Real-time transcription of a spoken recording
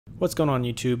What's going on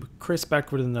YouTube? Chris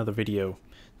back with another video.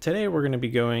 Today we're going to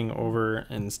be going over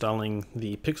installing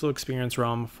the Pixel Experience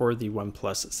ROM for the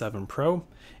OnePlus 7 Pro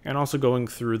and also going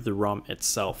through the ROM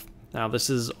itself. Now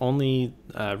this is only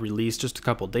released just a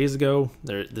couple days ago.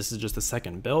 This is just the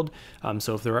second build,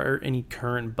 so if there are any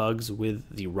current bugs with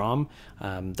the ROM,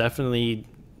 definitely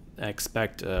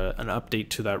expect an update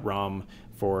to that ROM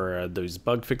for those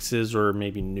bug fixes or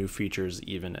maybe new features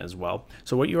even as well.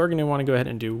 So what you are going to want to go ahead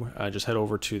and do, just head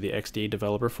over to the XDA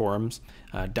developer forums,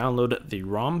 download the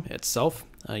ROM itself.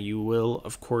 You will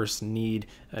of course need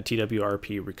a Tw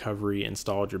Rp Recovery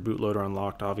installed, your bootloader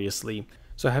unlocked obviously.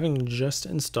 So having just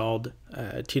installed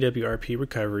Tw Rp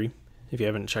Recovery, if you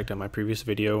haven't checked out my previous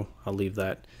video, I'll leave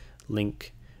that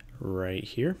link right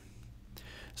here.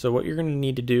 So what you're going to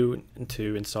need to do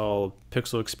to install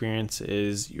Pixel Experience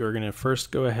is you're going to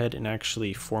first go ahead and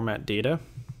actually format data.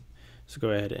 So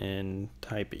go ahead and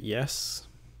type yes.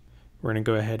 We're going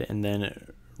to go ahead and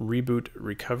then reboot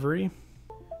recovery.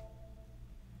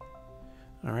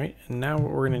 All right, and now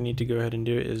what we're going to need to go ahead and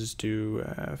do is do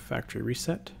factory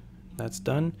reset. That's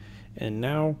done. And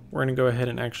now we're going to go ahead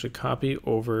and actually copy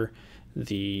over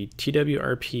the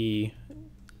TWRP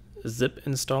zip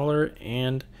installer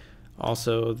and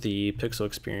also the Pixel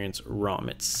Experience ROM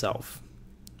itself.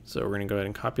 So we're going to go ahead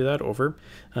and copy that over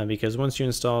because once you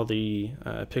install the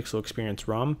Pixel Experience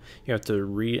ROM, you have to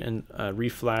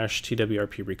reflash Tw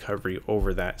Rp Recovery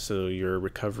over that so your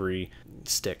recovery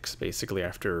sticks basically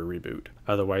after a reboot.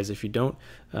 Otherwise, if you don't,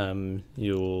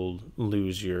 you'll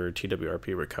lose your Tw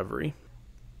Rp Recovery.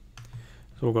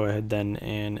 So we'll go ahead then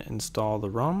and install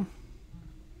the ROM.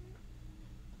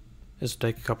 This will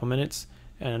take a couple minutes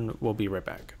and we'll be right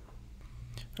back.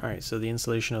 Alright, so the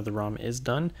installation of the ROM is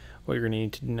done. What you're going to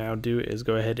need to now do is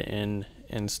go ahead and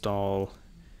install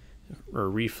or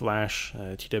reflash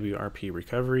Tw Rp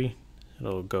Recovery.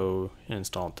 It'll go and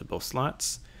install it to both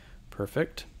slots.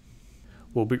 Perfect.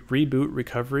 We'll reboot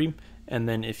recovery, and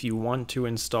then if you want to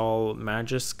install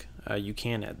Magisk, you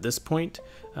can at this point.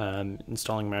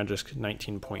 Installing Magisk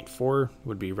 19.4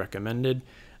 would be recommended.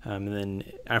 And then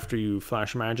after you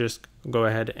flash Magisk, go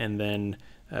ahead and then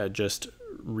just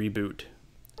reboot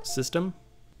system.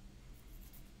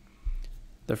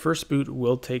 The first boot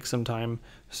will take some time,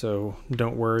 so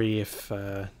don't worry if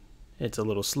it's a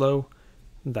little slow.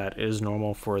 That is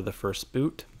normal for the first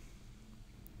boot.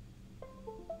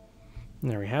 And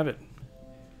there we have it.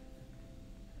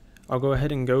 I'll go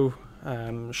ahead and go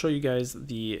show you guys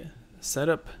the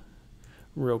setup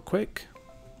real quick.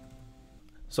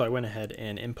 So I went ahead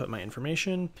and input my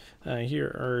information. Here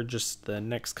are just the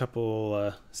next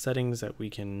couple settings that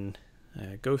we can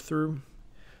go through.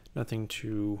 Nothing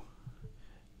too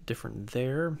different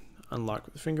there. Unlock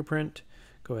with fingerprint.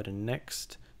 Go ahead and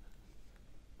next.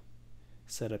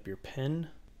 Set up your pen.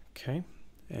 Okay,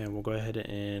 and we'll go ahead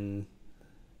and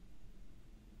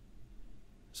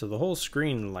so the whole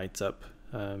screen lights up.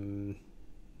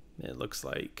 It looks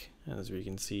like, as we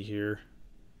can see here.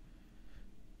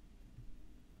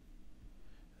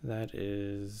 That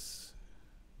is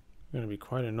going to be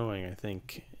quite annoying, I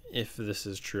think, if this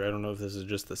is true. I don't know if this is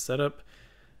just the setup.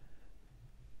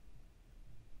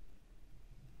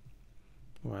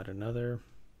 We'll add another.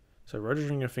 So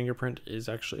registering a fingerprint is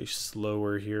actually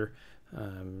slower here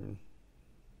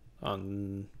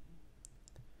on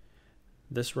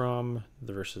this ROM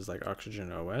versus like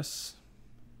Oxygen OS.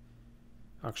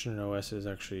 Oxygen OS is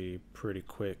actually pretty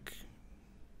quick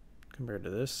compared to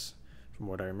this, from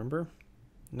what I remember.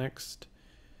 Next,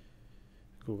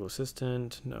 Google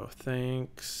Assistant, no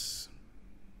thanks.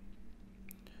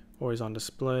 Always on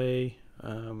display.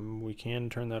 We can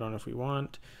turn that on if we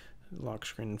want. Lock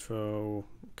screen info.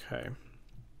 Okay.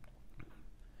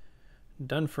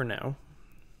 Done for now.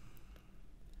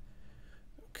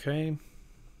 Okay.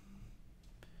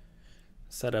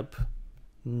 Setup,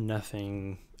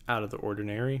 nothing out of the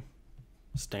ordinary.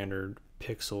 Standard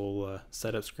Pixel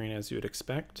setup screen as you would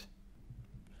expect.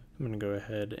 I'm going to go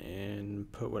ahead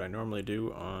and put what I normally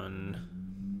do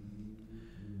on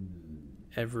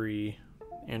every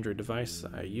Android device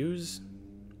I use.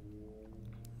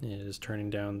 It is turning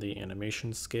down the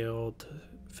animation scale to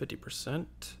 50%.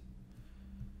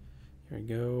 Here we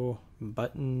go.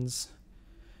 Buttons.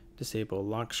 Disable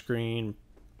lock screen.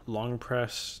 Long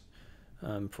press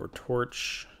for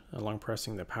torch. Long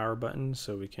pressing the power button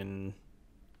so we can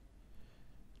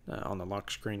on the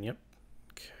lock screen. Yep.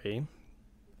 Okay.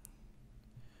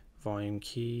 Volume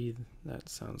key, that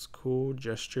sounds cool.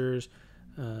 Gestures,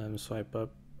 swipe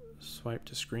up, swipe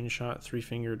to screenshot,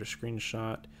 3-finger to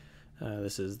screenshot.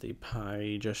 This is the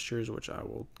pie gestures, which I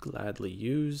will gladly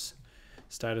use.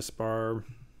 Status bar,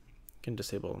 can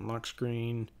disable unlock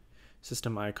screen.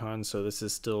 system icon, so this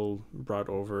is still brought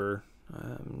over,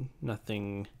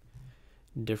 nothing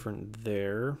different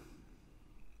there,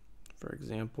 for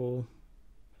example.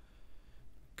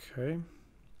 Okay.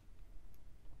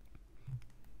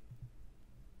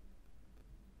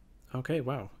 Okay,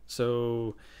 wow.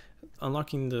 So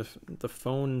unlocking the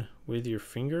phone with your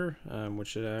finger,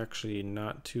 which is actually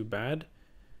not too bad.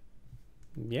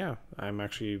 Yeah, I'm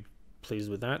actually pleased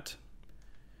with that.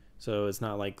 So it's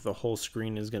not like the whole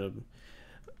screen is gonna,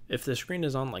 if the screen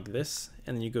is on like this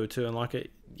and then you go to unlock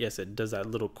it, yes, it does that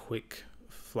little quick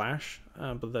flash,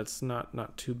 but that's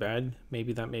not too bad.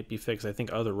 Maybe that may be fixed. I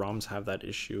think other ROMs have that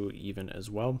issue even as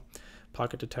well.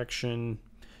 Pocket detection,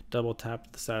 double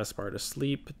tap the status bar to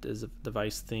sleep. Is a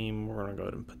device theme. We're gonna go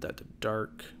ahead and put that to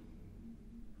dark.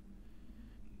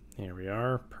 Here we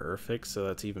are, perfect. So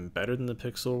that's even better than the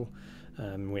Pixel.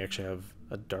 We actually have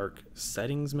a dark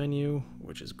settings menu,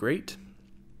 which is great.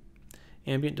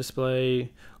 Ambient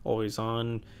display, always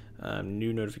on.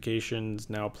 New notifications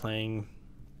now playing.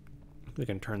 We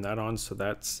can turn that on, so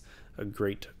that's a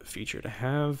great feature to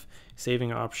have.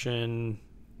 Saving option.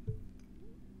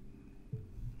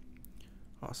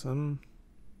 Awesome.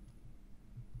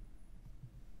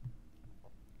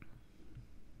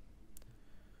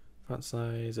 Font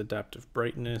size, adaptive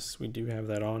brightness, we do have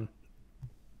that on.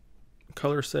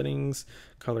 Color settings,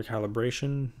 color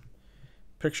calibration,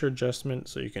 picture adjustment,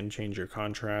 so you can change your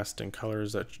contrast and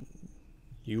colors that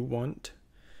you want.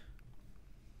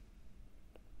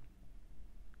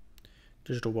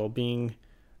 Digital well-being,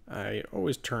 I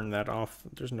always turn that off.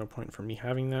 There's no point for me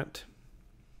having that.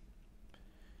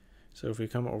 So if we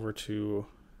come over to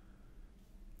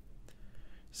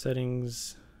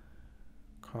settings,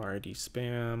 caller ID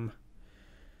spam.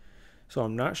 So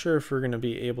I'm not sure if we're going to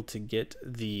be able to get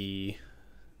the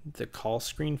call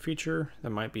screen feature. That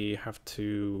might be have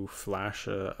to flash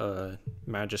a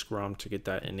Magisk ROM to get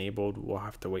that enabled. We'll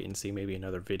have to wait and see, maybe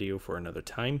another video for another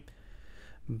time.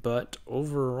 But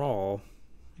overall,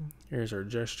 here's our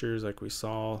gestures like we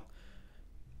saw.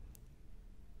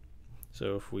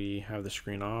 So if we have the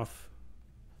screen off,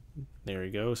 there we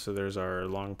go. So there's our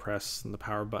long press and the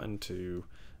power button to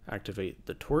activate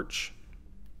the torch.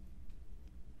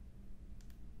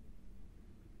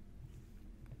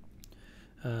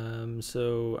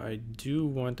 So I do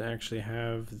want to actually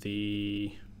have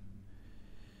the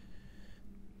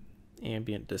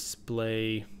ambient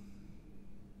display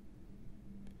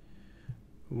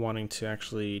wanting to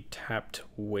actually tap to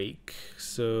wake.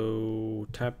 So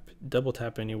double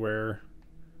tap anywhere.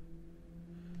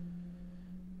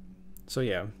 So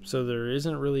yeah, so there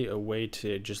isn't really a way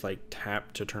to just like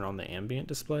tap to turn on the ambient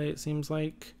display, it seems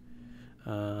like.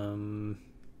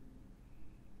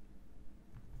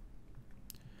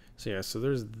 So yeah, so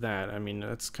there's that. I mean,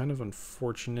 that's kind of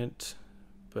unfortunate,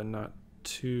 but not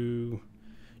too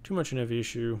much of an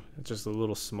issue. It's just a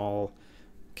little small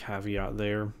caveat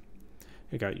there.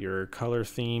 You got your color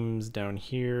themes down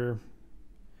here.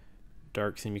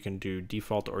 Dark theme, you can do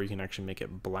default, or you can actually make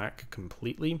it black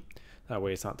completely. That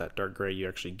way it's not that dark gray. You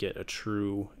actually get a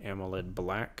true AMOLED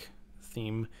black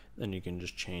theme. Then you can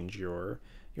just change your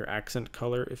accent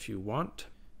color if you want.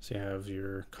 So you have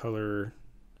your color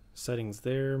settings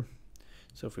there.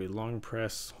 So if we long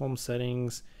press home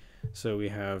settings, so we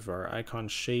have our icon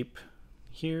shape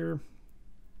here.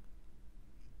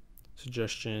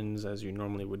 Suggestions as you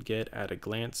normally would get at a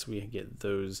glance, we get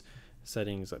those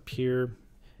settings up here.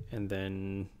 And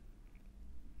then,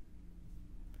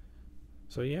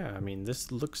 so yeah, I mean,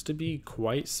 this looks to be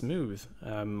quite smooth.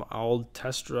 I'll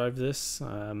test drive this,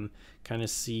 kind of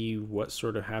see what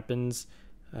sort of happens,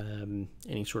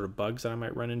 any sort of bugs that I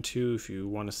might run into. If you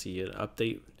want to see an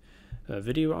update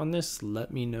video on this,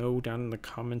 let me know down in the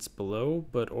comments below.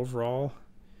 But overall,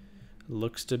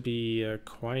 looks to be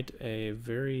quite a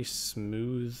very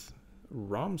smooth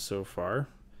ROM so far.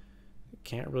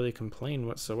 Can't really complain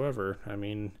whatsoever. I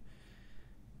mean,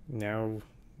 now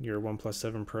your OnePlus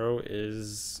 7 Pro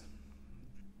is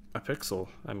a Pixel.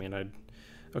 I mean,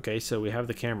 okay, so we have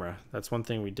the camera. That's one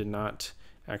thing we did not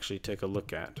actually take a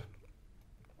look at.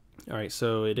 All right,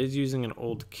 so it is using an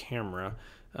old camera,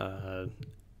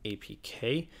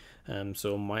 APK,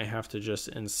 so might have to just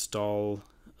install,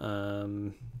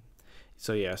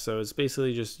 so yeah, so it's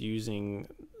basically just using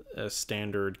a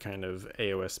standard kind of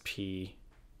AOSP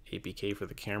APK for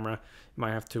the camera. You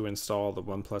might have to install the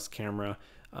OnePlus camera,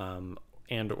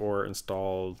 and or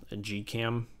install a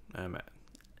Gcam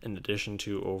in addition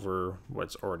to over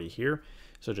what's already here.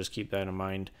 So just keep that in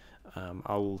mind.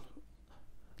 I'll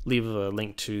leave a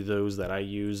link to those that I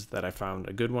use that I found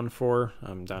a good one for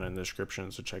down in the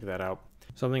description, so check that out.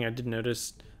 Something I did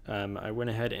notice, I went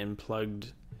ahead and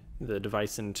plugged the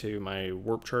device into my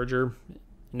warp charger.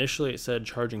 Initially it said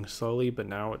charging slowly, but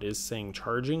now it is saying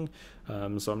charging.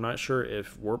 So I'm not sure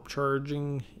if warp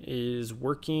charging is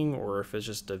working or if it's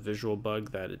just a visual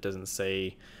bug that it doesn't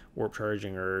say warp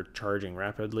charging or charging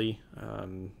rapidly.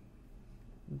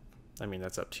 I mean,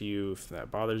 that's up to you if that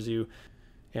bothers you.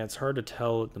 Yeah, it's hard to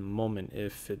tell at the moment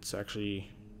if it's actually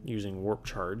using warp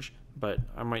charge, but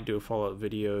I might do a follow-up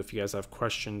video. If you guys have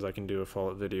questions, I can do a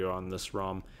follow-up video on this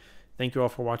ROM. Thank you all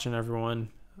for watching, everyone,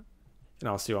 and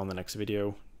I'll see you all in the next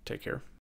video. Take care.